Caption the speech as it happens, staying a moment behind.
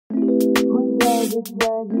Hello?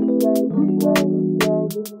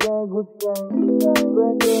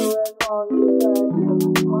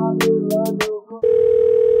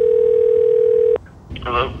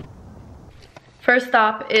 First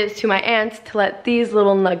stop is to my aunt's to let these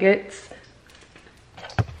little nuggets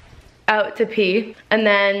out to pee. And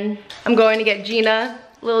then I'm going to get Gina,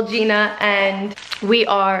 little Gina, and we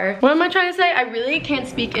are, what am I trying to say? I really can't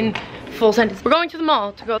speak in full sentence. We're going to the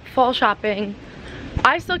mall to go fall shopping.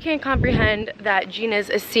 I still can't comprehend that Gina's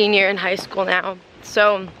a senior in high school now.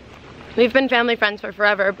 So we've been family friends for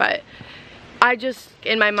forever, but I just,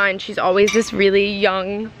 in my mind, she's always this really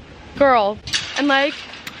young girl. And like,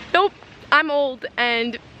 nope, I'm old.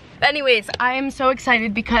 And anyways, I am so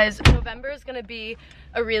excited because November is gonna be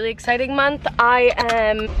a really exciting month. I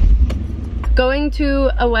am going to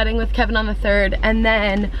a wedding with Kevin on the 3rd, and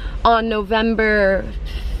then on November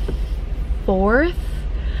 4th,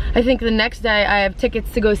 I think the next day, I have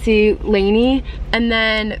tickets to go see Layne, and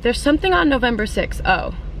then there's something on November 6th.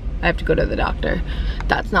 Oh, I have to go to the doctor.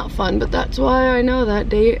 That's not fun, but that's why I know that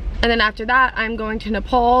date. And then after that, I'm going to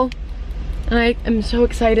Nepal, and I am so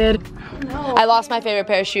excited. No. I lost my favorite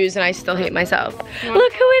pair of shoes, and I still hate myself.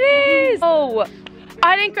 Look who it is! Oh,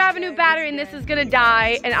 I didn't grab a new battery, and this is gonna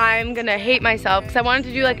die, and I'm gonna hate myself, because I wanted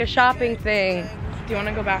to do like a shopping thing. Do you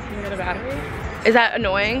wanna go back and get a battery? Is that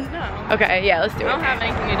annoying? No. Okay, yeah, let's do it. I don't have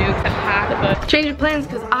anything to do except pack, but... Change of plans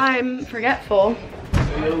because I'm forgetful.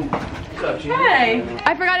 Hey!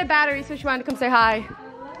 I forgot a battery, so she wanted to come say hi.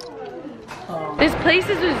 This place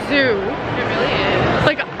is a zoo. It really is.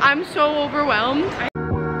 Like, I'm so overwhelmed.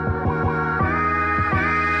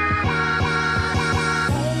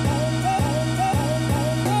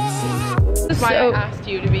 That's why I asked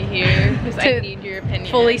you to be here, because I need your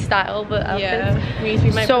opinion. Fully style the outfits. Yeah, you need to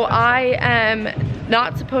be my So I am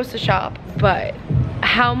not supposed to shop, but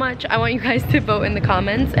how much, I want you guys to vote in the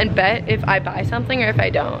comments and bet if I buy something or if I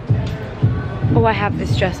don't. Oh, I have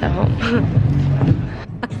this dress at home.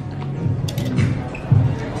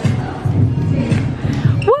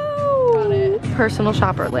 Woo! Got it. Personal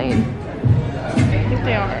shopper Layne. I think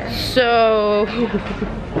they are. So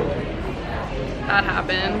That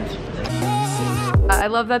happened. I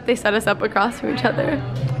love that they set us up across from each other.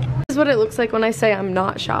 This is what it looks like when I say I'm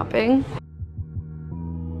not shopping.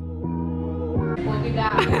 We'll be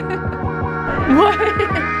back. What?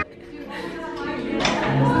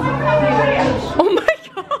 Oh my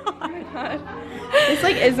god. It's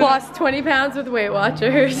like, isn't Lost 20 pounds with Weight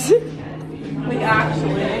Watchers. like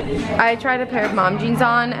actually. I tried a pair of mom jeans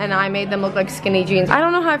on and I made them look like skinny jeans. I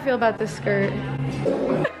don't know how I feel about this skirt.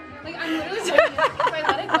 Like I'm literally holding it. If I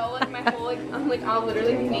let it go, like my whole, like, I'm like, I'll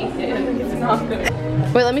literally make it. Like, it's not good.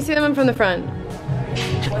 Wait, let me see them from the front.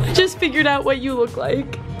 Just figured out what you look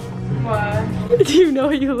like. What? Do you know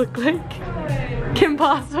what you look like? Kim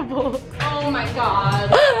Possible. Oh my god.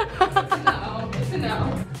 No, it's a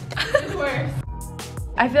no. It's worse.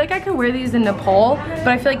 I feel like I could wear these in Nepal, but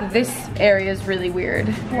I feel like this area is really weird.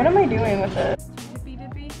 What am I doing with it? Dippy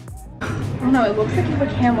dippy? Oh no, it looks like you have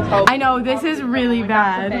a camel toe. I know, this is really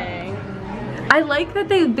bad. I like that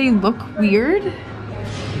they look weird,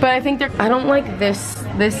 but I think they're, I don't like this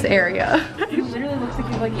area. It literally looks like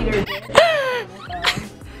you have like either a dick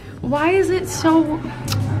Why is it so,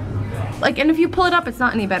 like, and if you pull it up, it's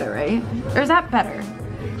not any better, right? Or is that better?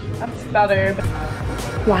 That's better.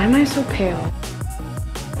 Why am I so pale?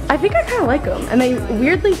 I think I kind of like them, and they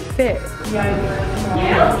weirdly fit.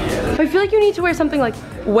 Yeah. But I feel like you need to wear something like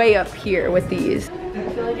way up here with these. I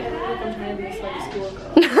feel like I'm trying to be this like school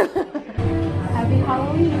girl. Happy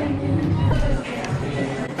Halloween.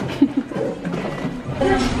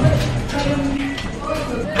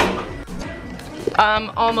 I'm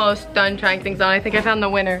almost done trying things on. I think I found the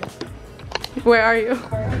winner. Where are you?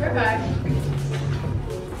 We're back.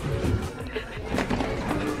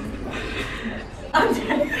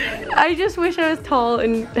 I just wish I was tall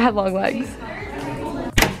and had long legs.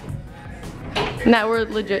 Now we're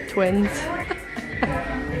legit twins.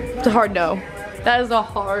 It's a hard no. That is a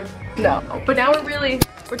hard no. But now we're twins.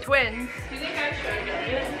 Do you think I should get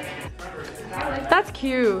it? That's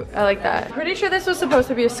cute. I like that. Pretty sure this was supposed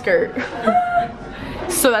to be a skirt.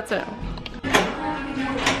 So that's a no.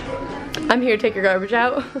 I'm here to take your garbage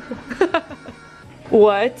out.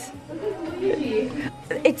 What?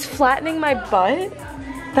 It's flattening my butt?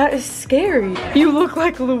 That is scary. You look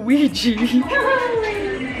like Luigi.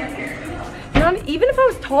 Even if I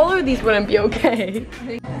was taller, these wouldn't be okay.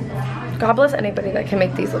 God bless anybody that can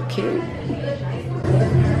make these look cute.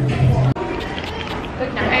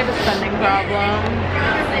 I have a spending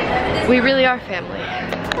problem. We really are family.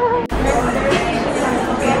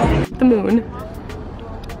 The moon.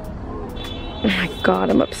 Oh my god,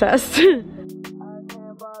 I'm obsessed.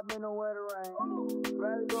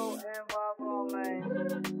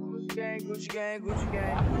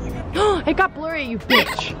 It got blurry, you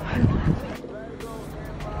bitch.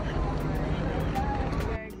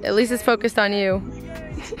 At least it's focused on you.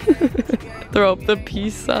 Throw up the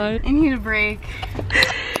peace sign. I need a break.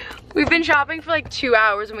 We've been shopping for like 2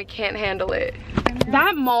 hours and we can't handle it.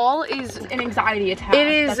 That mall is An anxiety attack. It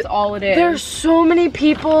is. That's all it is. There's so many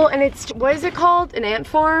people and it's, what is it called? An ant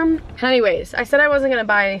farm? Anyways, I said I wasn't gonna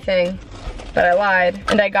buy anything, but I lied.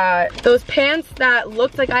 And I got those pants that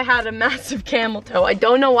looked like I had a massive camel toe. I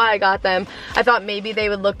don't know why I got them. I thought maybe they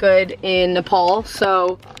would look good in Nepal,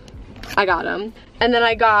 so I got them. And then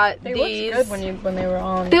I got these. They looked good when they were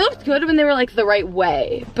on. They looked good when they were like the right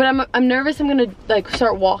way. But I'm nervous I'm gonna like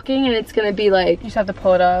start walking and it's gonna be like. You just have to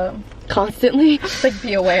pull it up. Constantly. Like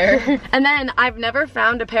be aware. And then I've never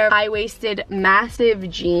found a pair of high-waisted massive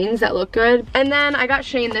jeans that look good. And then I got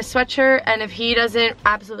Shane this sweatshirt, and if he doesn't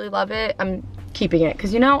absolutely love it, I'm keeping it.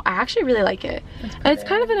 Cause you know, I actually really like it. And it's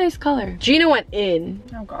kind of a nice color. Gina went in.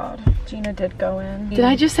 Oh God, Gina did go in. Did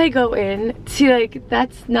I just say go in? See, like,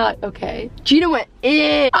 that's not okay. Gina went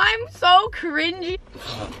in. I'm so cringy.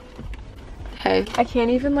 Hey. I can't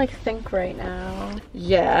even like think right now.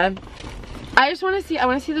 Yeah. I just want to see, I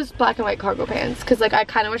want to see those black and white cargo pants because like I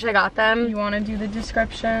kind of wish I got them. You want to do the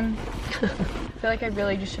description? I feel like I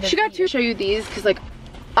really just should have. She got to show you these because like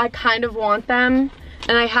I kind of want them,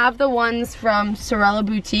 and I have the ones from Sorella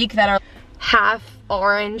Boutique that are half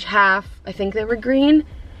orange, half I think they were green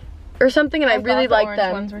or something, and I really like them.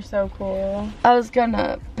 The ones were so cool. I was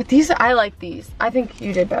gonna, but these, I like these. I think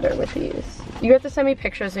you did better with these. You have to send me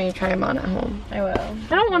pictures when you try them on at home. I will.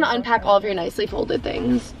 I don't want to unpack all of your nicely folded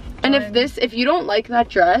things. And if you don't like that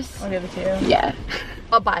dress, I'll give it to you. Yeah,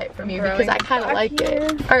 I'll buy it from you because I kind of like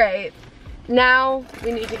it. All right, now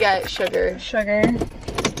we need to get sugar. Sugar.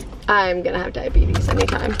 I'm gonna have diabetes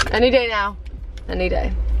anytime, any day now, any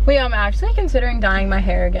day. Wait, I'm actually considering dyeing my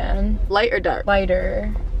hair again. Light or dark?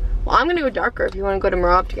 Lighter. Well, I'm gonna go darker if you want to go to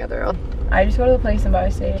Marab together. I just go to the place and buy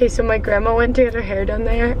a state. Okay, so my grandma went to get her hair done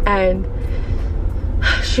there, and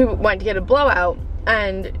she went to get a blowout.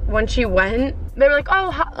 And when she went, they were like,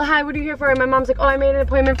 oh, hi, what are you here for? And my mom's like, oh, I made an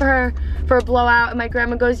appointment for her for a blowout. And my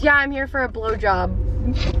grandma goes, yeah, I'm here for a blowjob.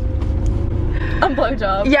 A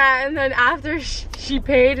blowjob? Yeah, and then after she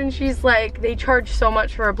paid, and she's like, they charge so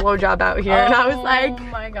much for a blowjob out here. And I was like, oh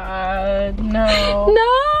my God, no.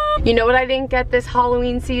 No. You know what I didn't get this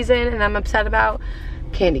Halloween season and I'm upset about?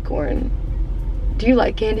 Candy corn. Do you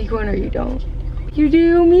like candy corn or you don't? You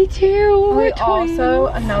do, me too. Wait, also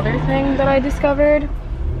another thing that I discovered,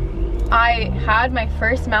 I had my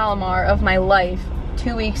first Malamar of my life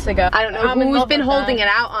 2 weeks ago. I don't know who's been holding it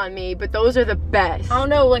out on me, but those are the best. I don't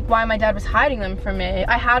know like why my dad was hiding them from me.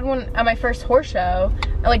 I had one at my first horse show,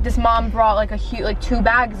 and like this mom brought like a huge, like 2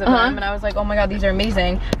 bags of them, and I was like, oh my God, these are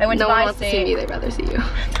amazing. I went to buy No one wants to see me, they'd rather see you.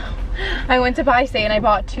 I went to buy state and I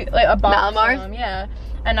bought a box Malamars? of them, yeah.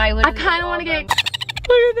 And I literally kind of want to get,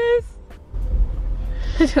 look at this.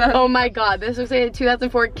 Oh my God, this looks like a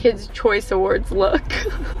 2004 Kids' Choice Awards look.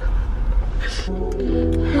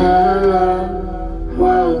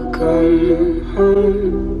 Welcome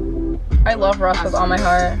home. I love Russ with all my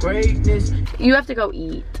heart. You have to go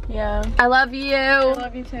eat. Yeah. I love you. I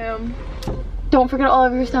love you too. Don't forget all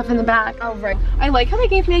of your stuff in the back. Oh, right. I like how they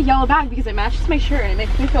gave me a yellow bag because it matches my shirt and it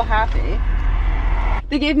makes me feel happy.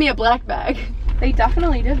 They gave me a black bag. They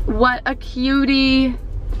definitely did. What a cutie.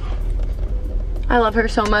 I love her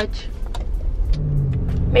so much.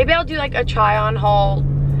 Maybe I'll do like a try on haul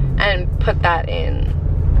and put that in.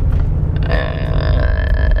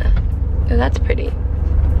 Oh, that's pretty.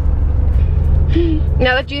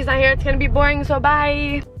 Now that G's not here, it's gonna be boring, so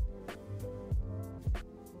bye.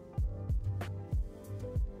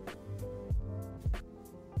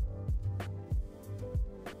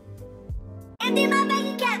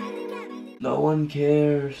 No one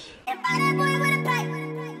cares. I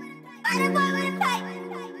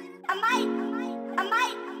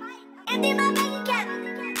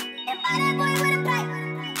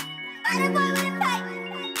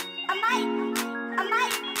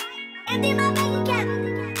might.